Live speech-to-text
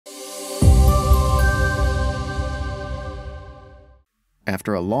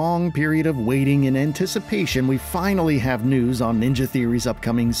After a long period of waiting and anticipation, we finally have news on Ninja Theory's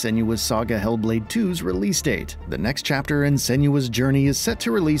upcoming Senua's Saga Hellblade 2's release date. The next chapter in Senua's journey is set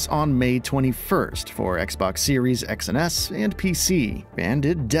to release on May 21st for Xbox Series X and S and PC, and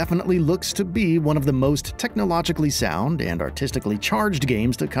it definitely looks to be one of the most technologically sound and artistically charged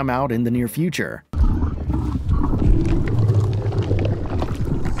games to come out in the near future.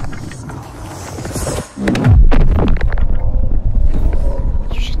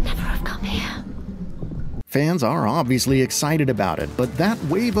 Fans are obviously excited about it, but that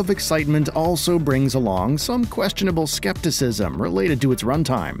wave of excitement also brings along some questionable skepticism related to its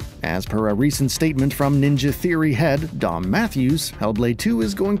runtime. As per a recent statement from Ninja Theory head Dom Matthews, Hellblade 2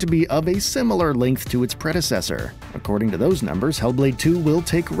 is going to be of a similar length to its predecessor. According to those numbers, Hellblade 2 will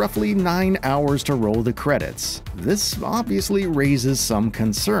take roughly 9 hours to roll the credits. This obviously raises some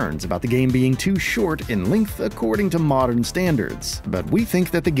concerns about the game being too short in length according to modern standards, but we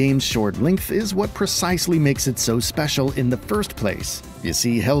think that the game's short length is what precisely makes it so special in the first place. You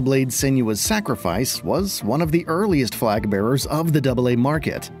see, Hellblade: Senua's Sacrifice was one of the earliest flag bearers of the AA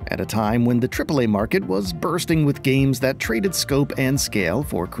market, at a time when the AAA market was bursting with games that traded scope and scale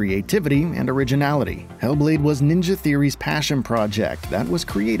for creativity and originality. Hellblade was Ninja Theory's passion project that was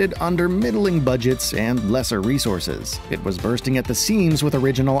created under middling budgets and lesser resources. It was bursting at the seams with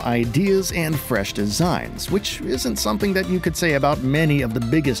original ideas and fresh designs, which isn't something that you could say about many of the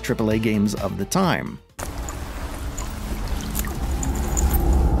biggest AAA games of the time.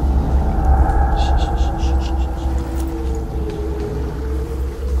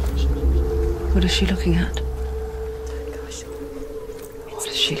 What is she looking at? What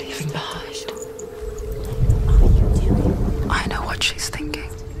is she leaving behind? I know what she's thinking.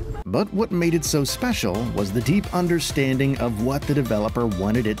 But what made it so special was the deep understanding of what the developer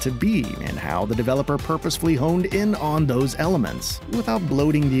wanted it to be and how the developer purposefully honed in on those elements, without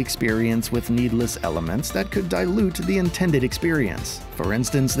bloating the experience with needless elements that could dilute the intended experience. For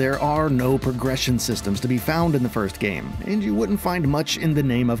instance, there are no progression systems to be found in the first game, and you wouldn't find much in the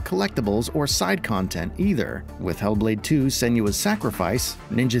name of collectibles or side content either. With Hellblade 2: Senua's Sacrifice,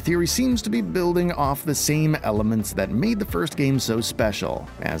 Ninja Theory seems to be building off the same elements that made the first game so special.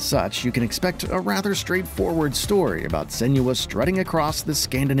 As such, you can expect a rather straightforward story about Senua strutting across the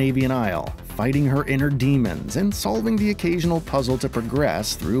Scandinavian Isle, fighting her inner demons, and solving the occasional puzzle to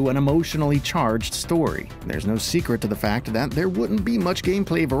progress through an emotionally charged story. There's no secret to the fact that there wouldn't be much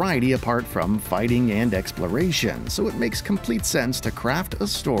gameplay variety apart from fighting and exploration, so it makes complete sense to craft a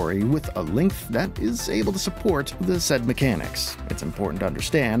story with a length that is able to support the said mechanics. It's important to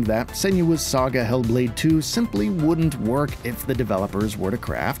understand that Senua's Saga Hellblade 2 simply wouldn't work if the developers were to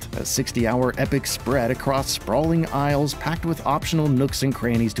craft a 60-hour epic spread across sprawling isles packed with optional nooks and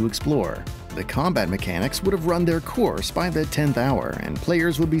crannies to explore. The combat mechanics would have run their course by the 10th hour, and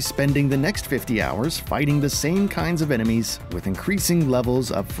players would be spending the next 50 hours fighting the same kinds of enemies with increasing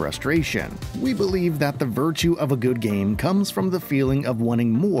levels of frustration. We believe that the virtue of a good game comes from the feeling of wanting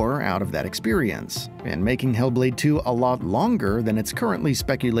more out of that experience, and making Hellblade 2 a lot longer than its currently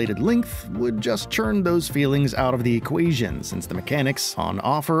speculated length would just churn those feelings out of the equation, since the mechanics on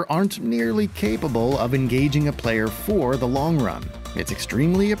offer aren't nearly capable of engaging a player for the long run. It's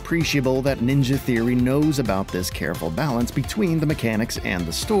extremely appreciable that Ninja Theory knows about this careful balance between the mechanics and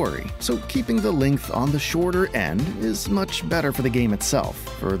the story, so keeping the length on the shorter end is much better for the game itself.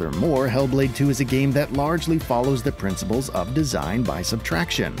 Furthermore, Hellblade 2 is a game that largely follows the principles of design by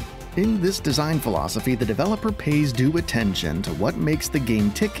subtraction. In this design philosophy, the developer pays due attention to what makes the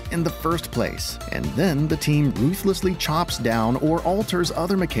game tick in the first place, and then the team ruthlessly chops down or alters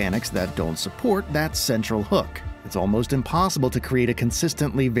other mechanics that don't support that central hook. It's almost impossible to create a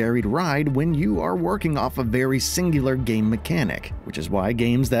consistently varied ride when you are working off a very singular game mechanic, which is why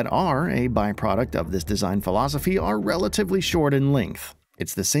games that are a byproduct of this design philosophy are relatively short in length.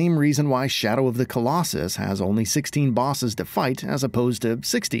 It's the same reason why Shadow of the Colossus has only 16 bosses to fight as opposed to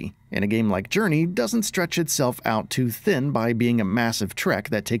 60, and a game like Journey doesn't stretch itself out too thin by being a massive trek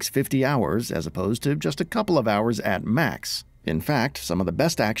that takes 50 hours as opposed to just a couple of hours at max. In fact, some of the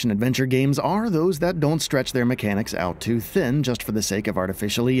best action-adventure games are those that don't stretch their mechanics out too thin just for the sake of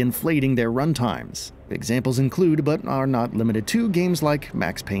artificially inflating their runtimes. Examples include, but are not limited to, games like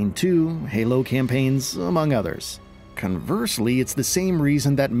Max Payne 2, Halo campaigns, among others. Conversely, it's the same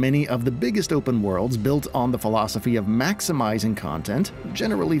reason that many of the biggest open worlds built on the philosophy of maximizing content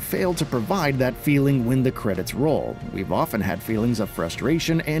generally fail to provide that feeling when the credits roll. We've often had feelings of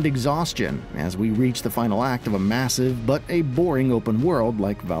frustration and exhaustion as we reach the final act of a massive but a boring open world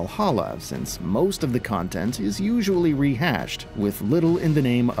like Valhalla, since most of the content is usually rehashed, with little in the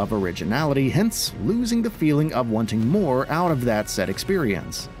name of originality, hence losing the feeling of wanting more out of that set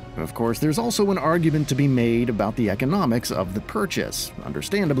experience. Of course, there's also an argument to be made about the economics of the purchase.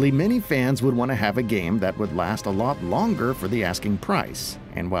 Understandably, many fans would want to have a game that would last a lot longer for the asking price.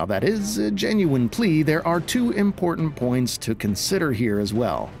 And while that is a genuine plea, there are two important points to consider here as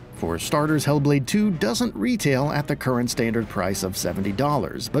well. For starters, Hellblade 2 doesn't retail at the current standard price of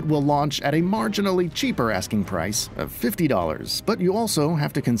 $70, but will launch at a marginally cheaper asking price of $50. But you also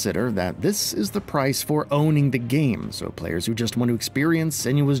have to consider that this is the price for owning the game, so players who just want to experience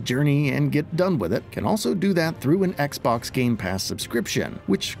Senua's journey and get done with it can also do that through an Xbox Game Pass subscription,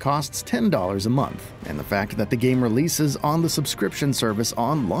 which costs $10 a month. And the fact that the game releases on the subscription service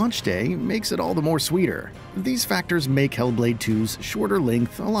on launch day makes it all the more sweeter. These factors make Hellblade 2's shorter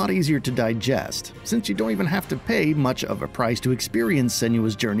length a lot easier to digest, since you don't even have to pay much of a price to experience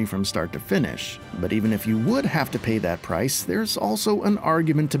Senua's journey from start to finish. But even if you would have to pay that price, there's also an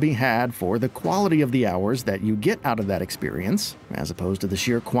argument to be had for the quality of the hours that you get out of that experience, as opposed to the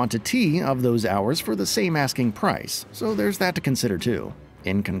sheer quantity of those hours for the same asking price, so there's that to consider too.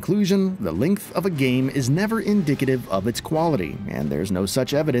 In conclusion, the length of a game is never indicative of its quality, and there's no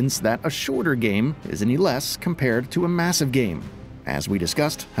such evidence that a shorter game is any less compared to a massive game. As we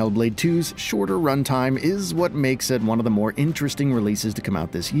discussed, Hellblade 2's shorter runtime is what makes it one of the more interesting releases to come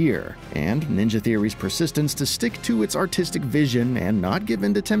out this year, and Ninja Theory's persistence to stick to its artistic vision and not give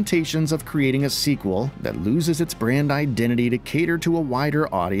in to temptations of creating a sequel that loses its brand identity to cater to a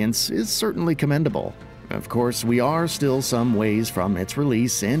wider audience is certainly commendable. Of course, we are still some ways from its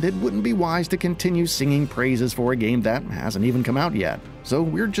release, and it wouldn't be wise to continue singing praises for a game that hasn't even come out yet, so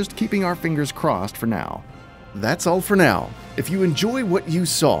we're just keeping our fingers crossed for now. That's all for now. If you enjoy what you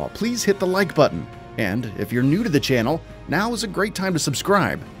saw, please hit the like button. And if you're new to the channel, now is a great time to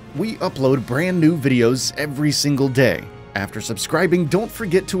subscribe. We upload brand new videos every single day. After subscribing, don't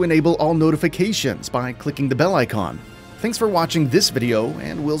forget to enable all notifications by clicking the bell icon. Thanks for watching this video,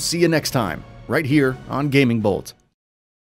 and we'll see you next time, right here on Gaming Bolt.